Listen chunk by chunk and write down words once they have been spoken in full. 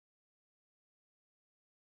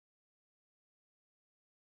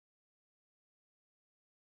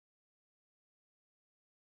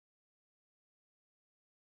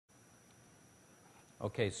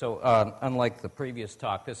Okay, so unlike the previous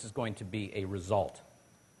talk, this is going to be a result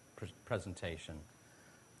presentation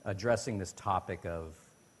addressing this topic of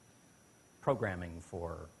programming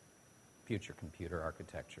for future computer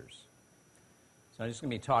architectures. So I'm just going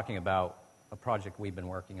to be talking about a project we've been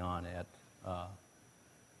working on at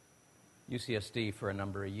UCSD for a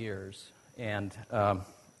number of years. And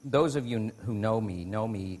those of you who know me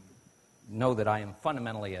know that I am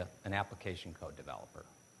fundamentally an application code developer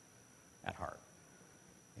at heart.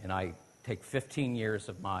 And I take 15 years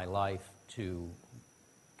of my life to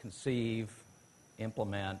conceive,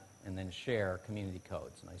 implement, and then share community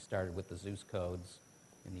codes. And I started with the Zeus codes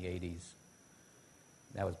in the 80s.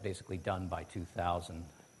 That was basically done by 2000.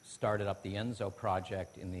 Started up the Enzo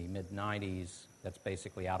project in the mid-90s. That's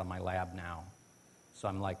basically out of my lab now. So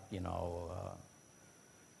I'm like,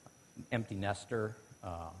 empty nester.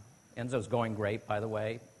 Enzo's going great, by the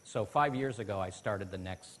way. So 5 years ago, I started the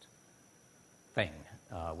next thing,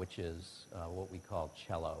 which is what we call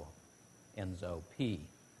Cello, Enzo P.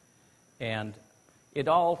 And it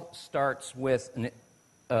all starts with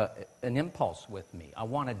an impulse with me. I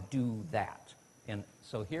want to do that. And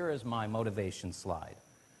so here is my motivation slide.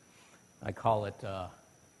 I call it the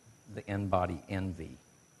N-body envy.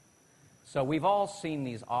 So we've all seen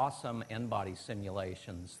these awesome N-body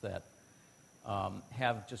simulations that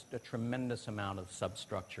have just a tremendous amount of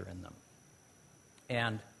substructure in them.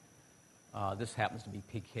 And this happens to be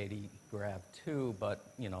PKD Grav 2,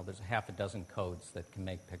 but there's a half a dozen codes that can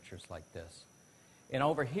make pictures like this. And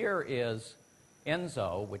over here is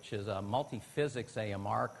Enzo, which is a multi-physics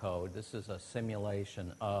AMR code. This is a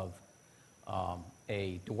simulation of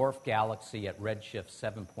a dwarf galaxy at redshift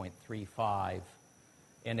 7.35,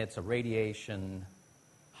 and it's a radiation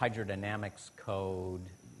hydrodynamics code,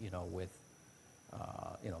 with,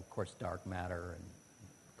 of course, dark matter and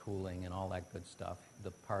cooling and all that good stuff. The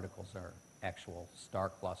particles are actual star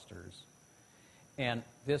clusters. And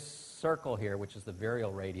this circle here, which is the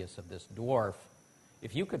virial radius of this dwarf,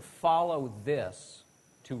 if you could follow this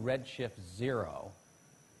to redshift 0,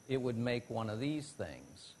 it would make one of these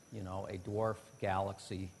things, a dwarf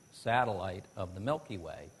galaxy satellite of the Milky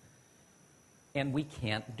Way. And we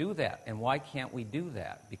can't do that. And why can't we do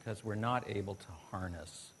that? Because we're not able to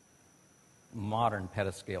harness modern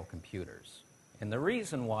petascale computers. And the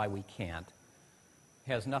reason why we can't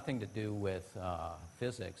has nothing to do with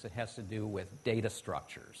physics. It has to do with data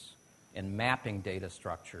structures and mapping data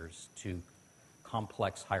structures to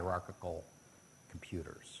complex hierarchical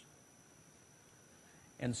computers.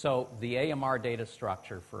 And so the AMR data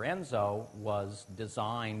structure for Enzo was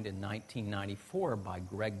designed in 1994 by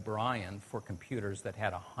Greg Bryan for computers that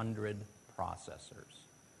had 100 processors.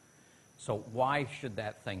 So why should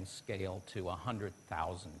that thing scale to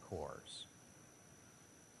 100,000 cores?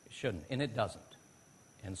 It shouldn't, and it doesn't.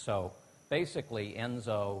 And so basically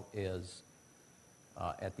Enzo is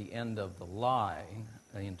at the end of the line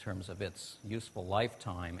in terms of its useful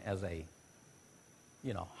lifetime as a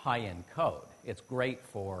high-end code. It's great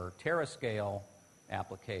for terascale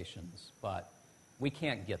applications, but we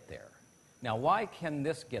can't get there. Now, why can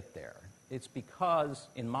this get there? It's because,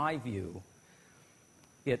 in my view,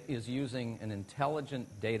 it is using an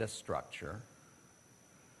intelligent data structure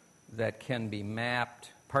that can be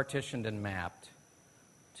mapped, partitioned and mapped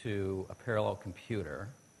to a parallel computer.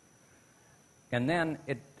 And then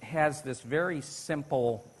it has this very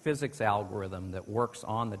simple physics algorithm that works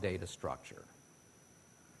on the data structure.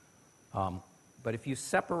 But if you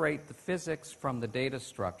separate the physics from the data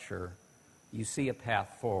structure, you see a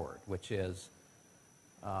path forward, which is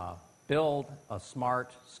build a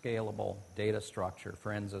smart, scalable data structure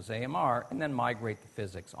for Enzo's AMR, and then migrate the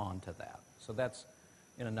physics onto that. So that's,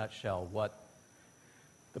 in a nutshell, what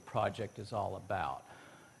the project is all about.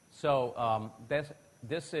 So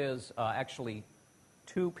this is actually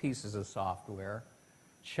two pieces of software.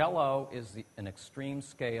 Cello is an extreme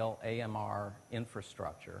scale AMR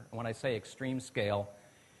infrastructure. And when I say extreme scale,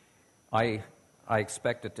 I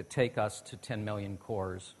expect it to take us to 10 million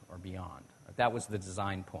cores or beyond. That was the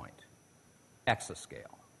design point,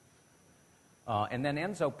 exascale. And then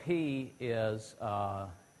Enzo P is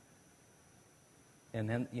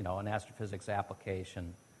an astrophysics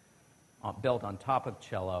application built on top of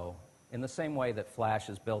Cello in the same way that Flash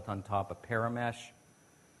is built on top of Paramesh.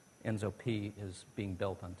 Enzo P is being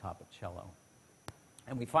built on top of Cello.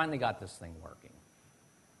 And we finally got this thing working.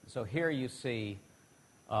 So here you see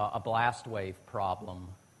a blast wave problem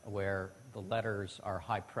where the letters are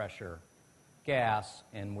high pressure gas,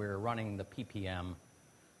 and we're running the PPM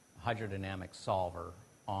hydrodynamic solver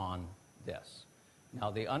on this.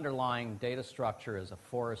 Now, the underlying data structure is a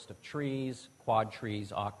forest of trees, quad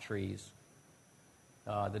trees, oct trees,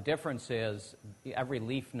 The difference is every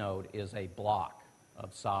leaf node is a block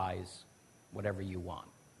of size, whatever you want,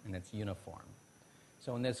 and it's uniform.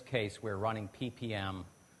 So in this case, we're running ppm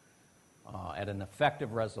at an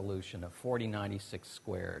effective resolution of 4096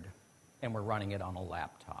 squared, and we're running it on a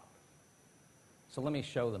laptop. So let me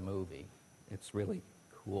show the movie. It's really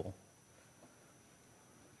cool.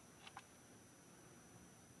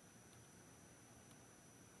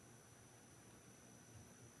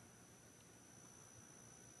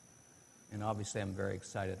 And obviously, I'm very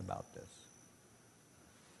excited about this.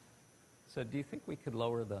 So do you think we could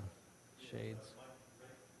lower the shades?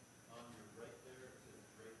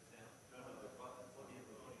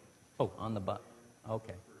 Oh, on the button.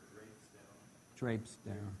 Okay. Drapes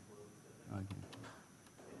down. Okay.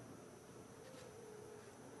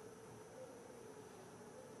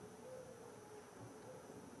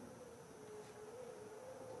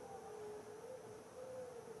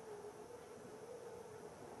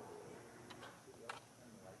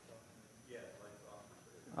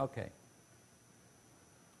 Okay.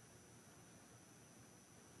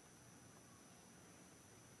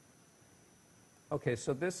 Okay,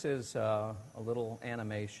 so this is a little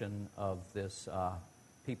animation of this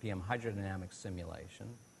ppm hydrodynamic simulation.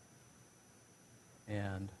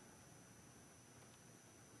 And,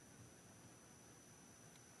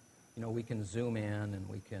 you know, we can zoom in and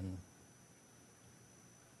we can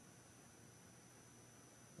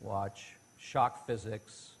watch shock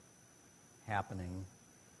physics happening.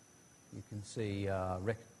 You can see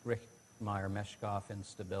Richtmeier-Meshkov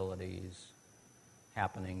instabilities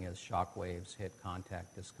happening as shock waves hit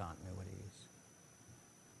contact discontinuities.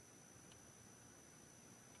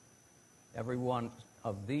 Every one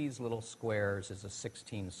of these little squares is a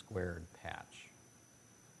 16 squared patch.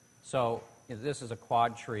 So this is a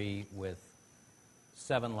quad tree with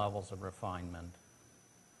 7 levels of refinement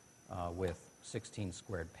with 16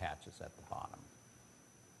 squared patches at the bottom.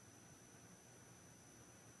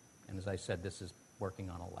 And as I said, this is working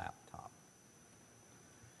on a laptop.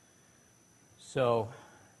 So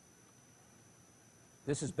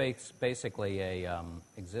this is basically a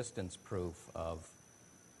existence proof of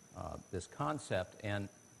this concept. And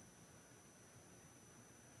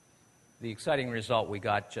the exciting result we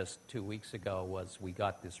got just 2 weeks ago was we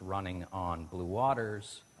got this running on Blue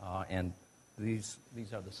Waters. And these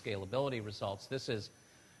are the scalability results. This is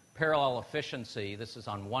parallel efficiency. This is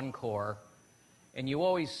on one core. And you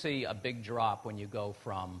always see a big drop when you go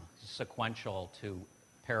from sequential to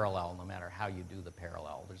parallel, no matter how you do the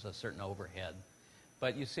parallel. There's a certain overhead.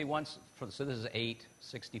 But you see once, so this is 8,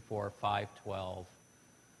 64, 5, 12,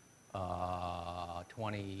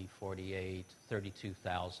 20, 48,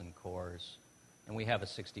 32,000 cores. And we have a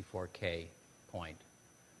 64K point.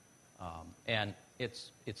 And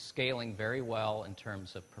it's scaling very well in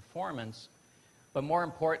terms of performance. But more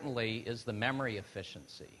importantly is the memory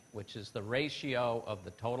efficiency, which is the ratio of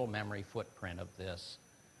the total memory footprint of this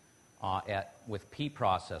with P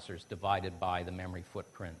processors divided by the memory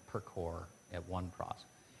footprint per core at one processor.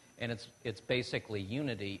 And it's basically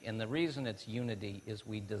unity. And the reason it's unity is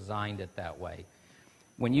we designed it that way.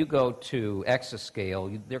 When you go to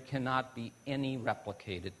exascale, there cannot be any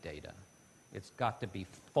replicated data. It's got to be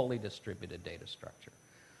fully distributed data structure.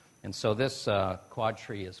 And so this quad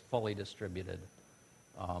tree is fully distributed.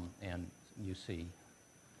 And you see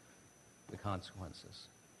the consequences.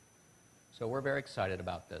 So we're very excited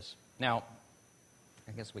about this. Now,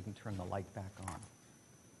 I guess we can turn the light back on.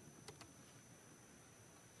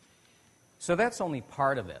 So that's only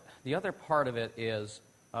part of it. The other part of it is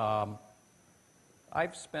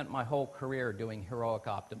I've spent my whole career doing heroic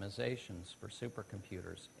optimizations for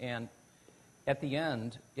supercomputers. And at the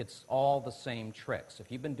end, it's all the same tricks.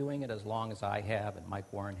 If you've been doing it as long as I have and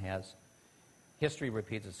Mike Warren has, history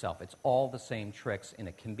repeats itself. It's all the same tricks, and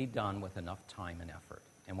it can be done with enough time and effort.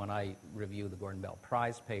 And when I review the Gordon Bell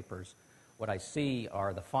Prize papers, what I see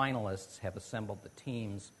are the finalists have assembled the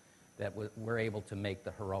teams that were able to make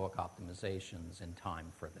the heroic optimizations in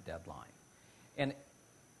time for the deadline. And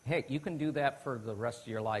hey, you can do that for the rest of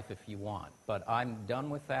your life if you want, but I'm done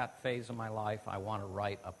with that phase of my life. I want to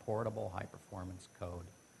write a portable high-performance code.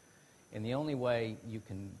 And the only way you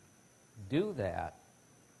can do that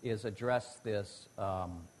is address this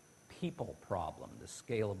people problem,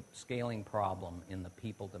 the scaling problem in the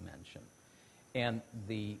people dimension. And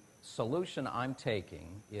the solution I'm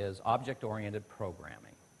taking is object-oriented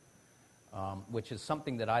programming, which is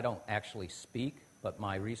something that I don't actually speak, but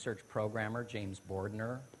my research programmer, James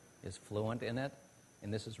Bordner, is fluent in it,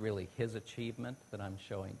 and this is really his achievement that I'm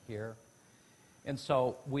showing here. And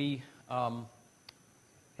so we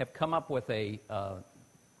have come up with a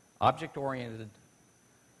object-oriented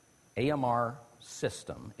AMR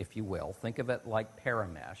system, if you will. Think of it like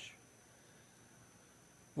paramesh,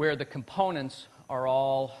 where the components are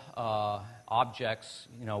all objects,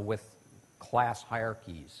 with class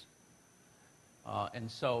hierarchies. And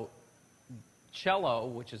so cello,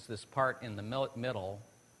 which is this part in the middle,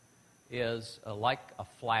 is like a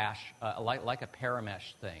flash, like a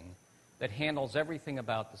paramesh thing that handles everything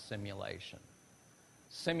about the simulation.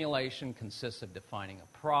 Simulation consists of defining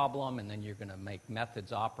a problem, and then you're going to make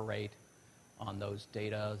methods operate on those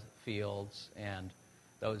data fields, and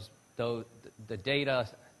the data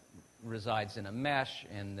resides in a mesh,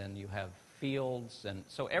 and then you have fields, and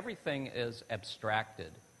so everything is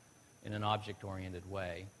abstracted in an object-oriented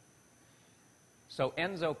way. So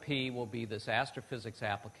ENSO-P will be this astrophysics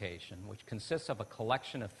application, which consists of a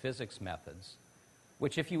collection of physics methods,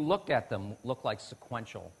 which, if you looked at them, look like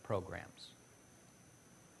sequential programs.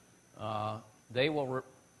 They will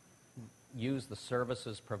use the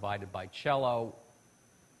services provided by Cello,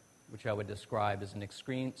 which I would describe as an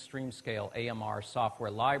extreme-scale AMR software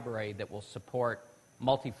library that will support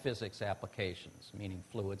multi-physics applications, meaning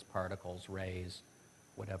fluids, particles, rays,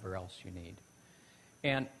 whatever else you need.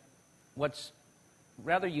 And what's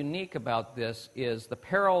rather unique about this is the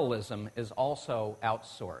parallelism is also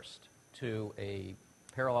outsourced to a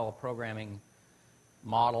parallel programming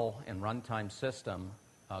model and runtime system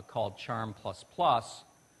called Charm++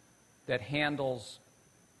 that handles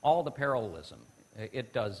all the parallelism.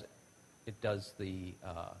 It does the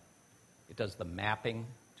mapping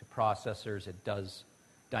to processors. It does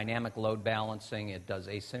dynamic load balancing. It does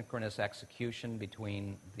asynchronous execution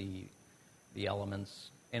between the elements,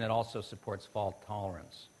 and it also supports fault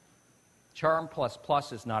tolerance. Charm++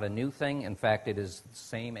 is not a new thing. In fact, it is the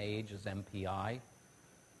same age as MPI.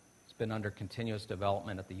 It's been under continuous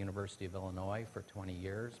development at the University of Illinois for 20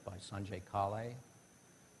 years by Sanjay Kale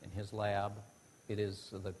in his lab. It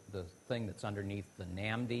is the thing that's underneath the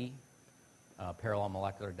NAMD, parallel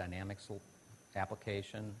molecular dynamics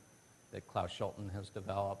application that Klaus Schulten has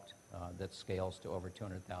developed that scales to over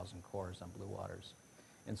 200,000 cores on Blue Waters.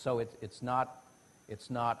 And so it's not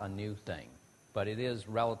a new thing, but it is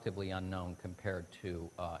relatively unknown compared to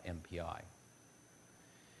MPI.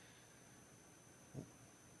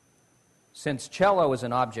 Since Cello is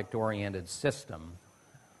an object-oriented system,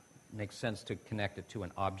 it makes sense to connect it to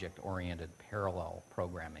an object-oriented parallel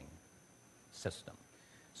programming system.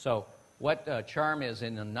 So what Charm is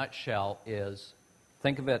in a nutshell is,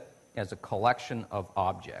 think of it as a collection of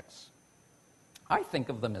objects. I think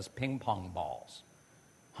of them as ping pong balls,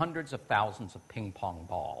 hundreds of thousands of ping pong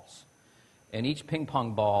balls. And each ping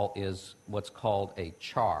pong ball is what's called a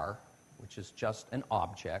char, which is just an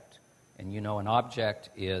object. And an object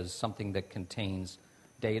is something that contains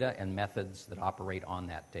data and methods that operate on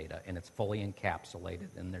that data, and it's fully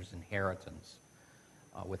encapsulated, and there's inheritance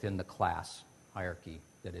within the class hierarchy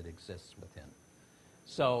that it exists within.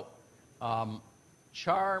 So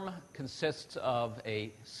Charm consists of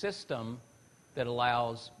a system that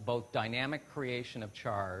allows both dynamic creation of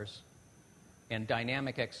chars and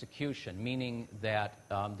dynamic execution, meaning that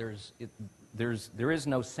there is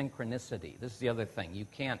no synchronicity. This is the other thing. You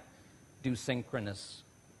can't do synchronous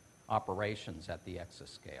operations at the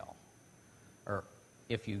exascale. Or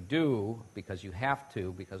if you do, because you have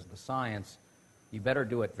to, because of the science, you better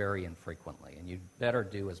do it very infrequently, and you better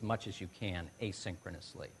do as much as you can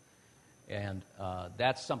asynchronously. And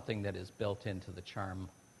that's something that is built into the Charm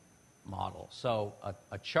model. So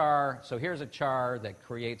a char, so here's a char that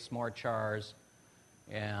creates more chars,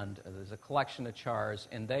 and there's a collection of chars,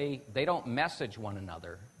 and they don't message one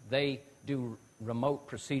another. They do remote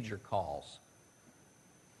procedure calls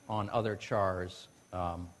on other chars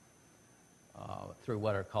through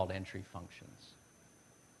what are called entry functions.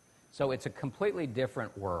 So it's a completely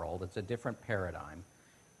different world. It's a different paradigm.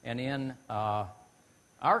 And in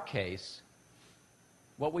our case,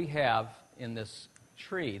 what we have in this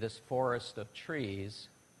tree, this forest of trees,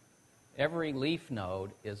 every leaf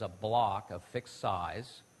node is a block of fixed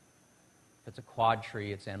size. If it's a quad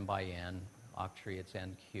tree, it's n by n. Octree, it's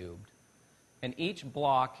n cubed. And each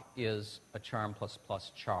block is a Charm++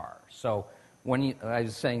 char. So when I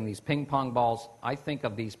was saying these ping pong balls, I think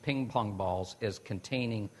of these ping pong balls as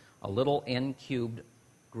containing a little n cubed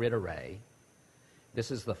grid array.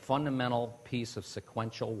 This is the fundamental piece of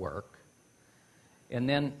sequential work. And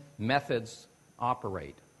then methods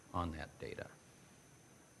operate on that data.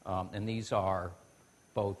 And these are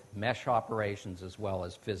both mesh operations as well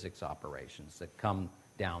as physics operations that come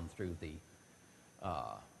down through the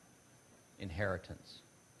inheritance.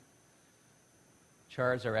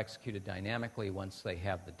 Chars are executed dynamically once they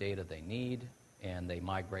have the data they need, and they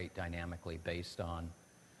migrate dynamically based on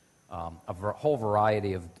whole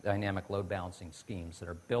variety of dynamic load balancing schemes that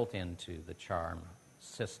are built into the CHARM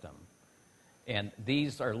system. And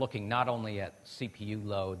these are looking not only at CPU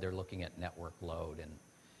load, they're looking at network load.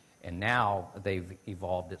 And now they've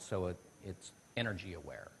evolved it so it's energy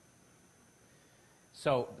aware.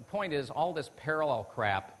 So the point is, all this parallel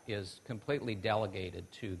crap is completely delegated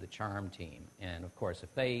to the CHARM team. And of course,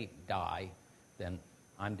 if they die, then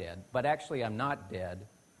I'm dead. But actually, I'm not dead.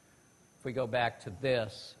 If we go back to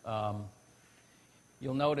this,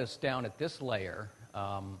 you'll notice down at this layer,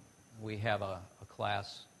 we have a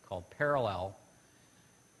class called parallel.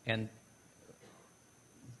 And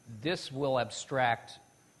this will abstract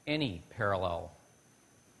any parallel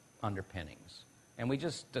underpinnings. And we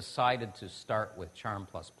just decided to start with CHARM++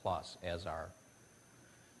 as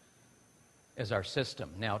our system.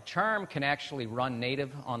 Now, CHARM can actually run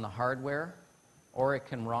native on the hardware, or it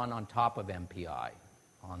can run on top of MPI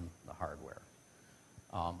on the hardware.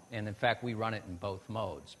 And in fact, we run it in both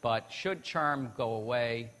modes. But should CHARM go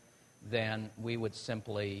away, then we would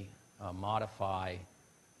simply modify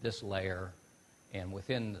this layer, and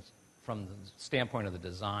from the standpoint of the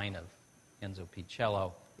design of Enzo P.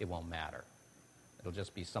 Cello, it won't matter. It'll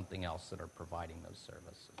just be something else that are providing those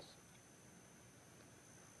services.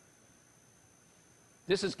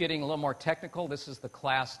 This is getting a little more technical. This is the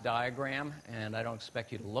class diagram, and I don't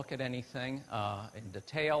expect you to look at anything in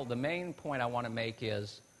detail. The main point I want to make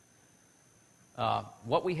is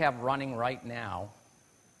what we have running right now,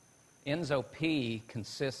 Enzo P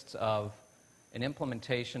consists of an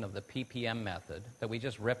implementation of the PPM method that we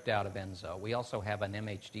just ripped out of Enzo. We also have an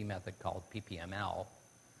MHD method called PPML.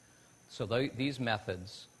 So these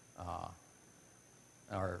methods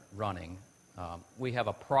are running. We have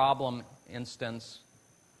a problem instance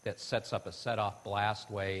that sets up a set-off blast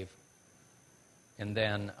wave, and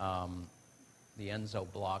then the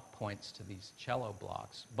Enzo block points to these cello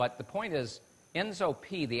blocks. But the point is, Enzo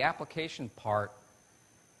P, the application part,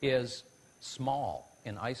 is small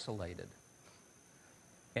and isolated.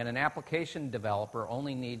 And an application developer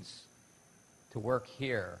only needs to work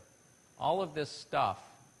here. All of this stuff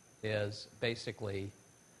is basically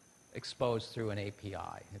exposed through an API,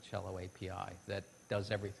 a Cello API, that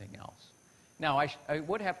does everything else. Now, I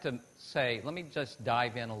would have to say, let me just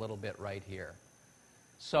dive in a little bit right here.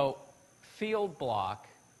 So, field block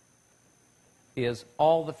is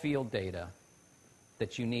all the field data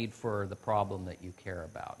that you need for the problem that you care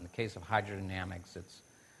about. In the case of hydrodynamics, it's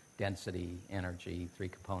density, energy, 3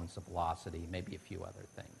 components of velocity, maybe a few other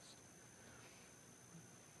things.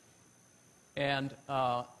 And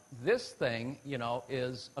this thing,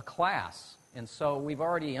 is a class. And so we've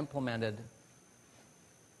already implemented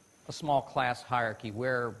a small class hierarchy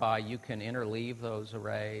whereby you can interleave those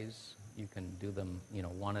arrays. You can do them,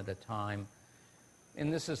 one at a time.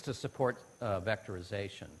 And this is to support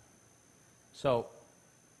vectorization. So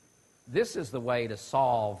this is the way to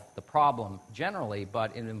solve the problem generally,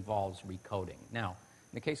 but it involves recoding. Now,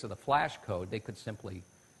 in the case of the Flash code, they could simply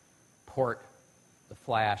port the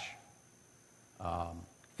Flash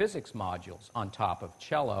physics modules on top of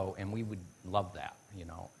Cello, and we would love that.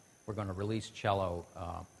 We're going to release Cello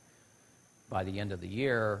by the end of the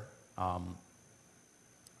year.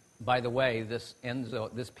 By the way, this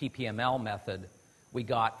PPML method we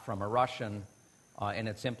got from a Russian, and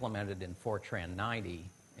it's implemented in Fortran 90,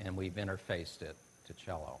 and we've interfaced it to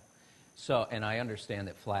Cello. So, and I understand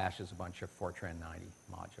that Flash is a bunch of Fortran 90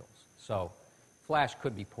 modules. So Flash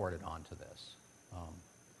could be ported onto this.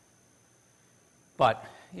 But,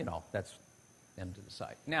 that's them to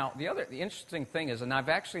decide. Now, the interesting thing is, and I've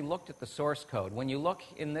actually looked at the source code. When you look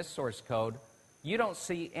in this source code, you don't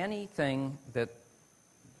see anything that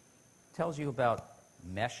tells you about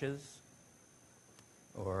meshes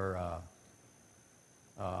or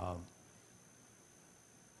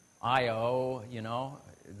I/O,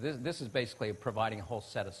 This is basically providing a whole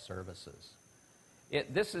set of services.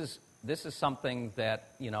 This is something that,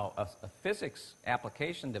 a physics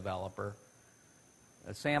application developer,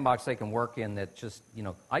 a sandbox they can work in that just,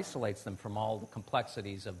 isolates them from all the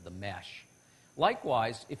complexities of the mesh.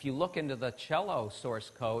 Likewise, if you look into the Cello source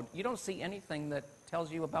code, you don't see anything that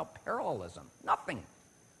tells you about parallelism. Nothing.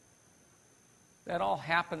 That all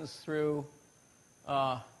happens through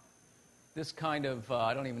this kind of,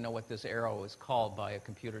 I don't even know what this arrow is called by a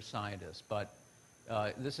computer scientist, but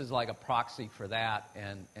this is like a proxy for that.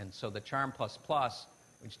 And so the CHARM++,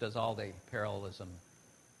 which does all the parallelism,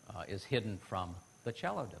 is hidden from the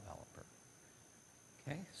Cello developer.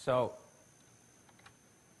 Okay, so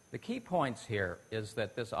the key points here is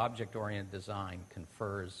that this object-oriented design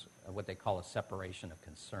confers what they call a separation of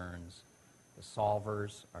concerns. The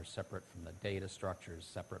solvers are separate from the data structures,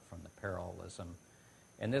 separate from the parallelism,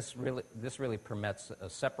 And this really permits a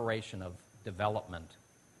separation of development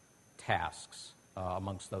tasks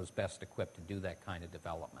amongst those best equipped to do that kind of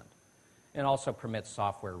development. And also permits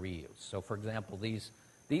software reuse. So for example, these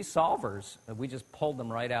solvers, we just pulled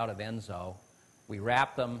them right out of Enzo. We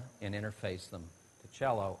wrap them and interface them to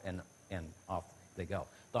Cello, and off they go.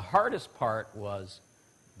 The hardest part was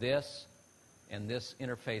this and this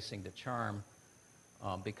interfacing to Charm,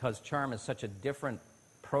 because Charm is such a different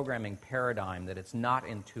programming paradigm that it's not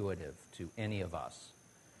intuitive to any of us.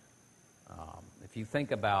 If you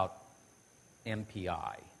think about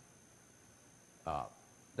MPI,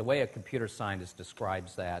 the way a computer scientist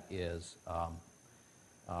describes that is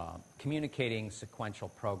communicating sequential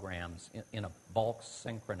programs in a bulk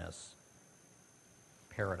synchronous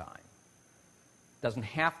paradigm. Doesn't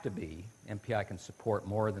have to be. MPI can support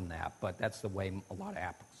more than that, but that's the way a lot of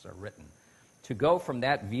apps are written. To go from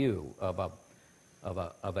that view of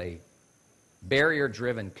a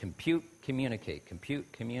barrier-driven compute,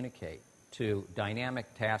 communicate to dynamic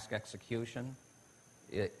task execution,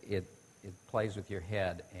 it plays with your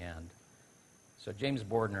head. And so James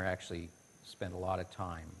Bordner actually spent a lot of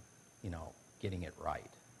time, getting it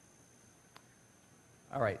right.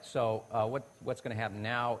 All right, so what's going to happen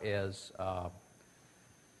now is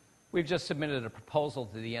we've just submitted a proposal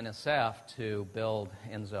to the NSF to build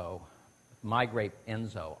Enzo, migrate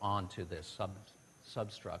Enzo onto this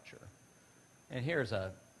substructure. And here's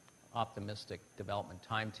a optimistic development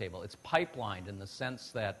timetable. It's pipelined in the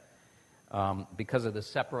sense that because of the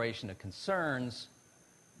separation of concerns,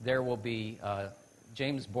 there will be,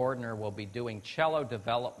 James Bordner will be doing Cello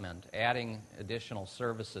development, adding additional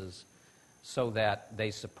services so that they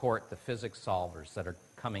support the physics solvers that are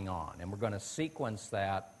coming on. And we're going to sequence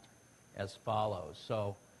that as follows.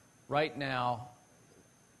 So right now,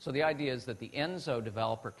 so the idea is that the Enzo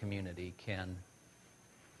developer community can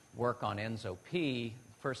work on Enzo P.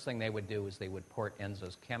 First thing they would do is they would port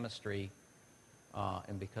Enzo's chemistry,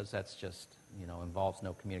 and because that's just, involves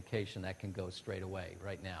no communication, that can go straight away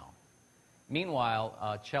right now.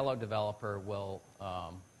 Meanwhile, Cello developer will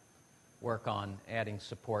work on adding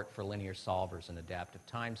support for linear solvers and adaptive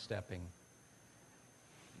time stepping.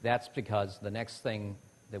 That's because the next thing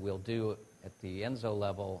that we'll do at the Enzo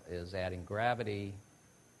level is adding gravity.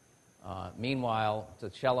 Meanwhile,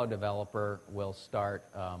 the Cello developer will start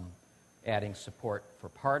adding support for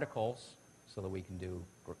particles so that we can do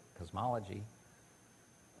cosmology.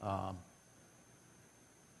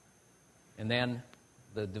 And then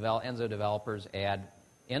the Enzo developers add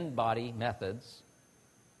in-body methods,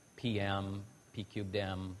 PM,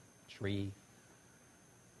 P-cubed-M, tree.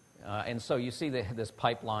 And so you see that this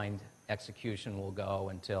pipelined execution will go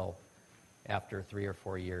until after 3 or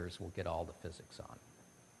 4 years we'll get all the physics on.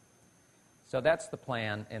 So that's the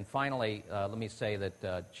plan. And finally, let me say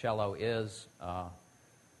that Cello is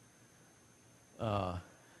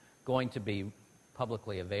going to be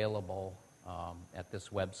publicly available at this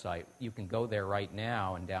website. You can go there right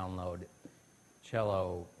now and download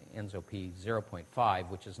Cello Enzo P 0.5,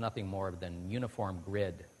 which is nothing more than uniform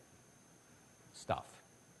grid stuff.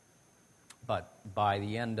 But by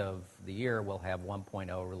the end of the year, we'll have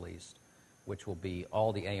 1.0 released, which will be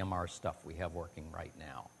all the AMR stuff we have working right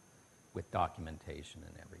now, with documentation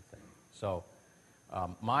and everything. So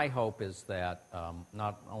my hope is that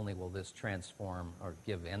not only will this transform or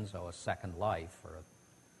give Enzo a second life, or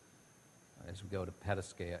as we go to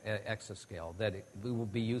petascale, exascale, that it will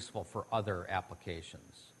be useful for other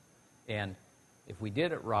applications. And if we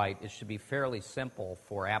did it right, it should be fairly simple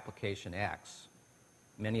for application X,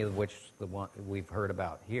 many of which the one we've heard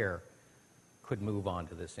about here could move on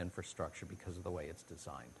to this infrastructure because of the way it's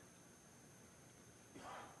designed.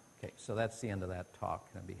 Okay, so that's the end of that talk,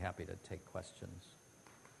 and I'd be happy to take questions.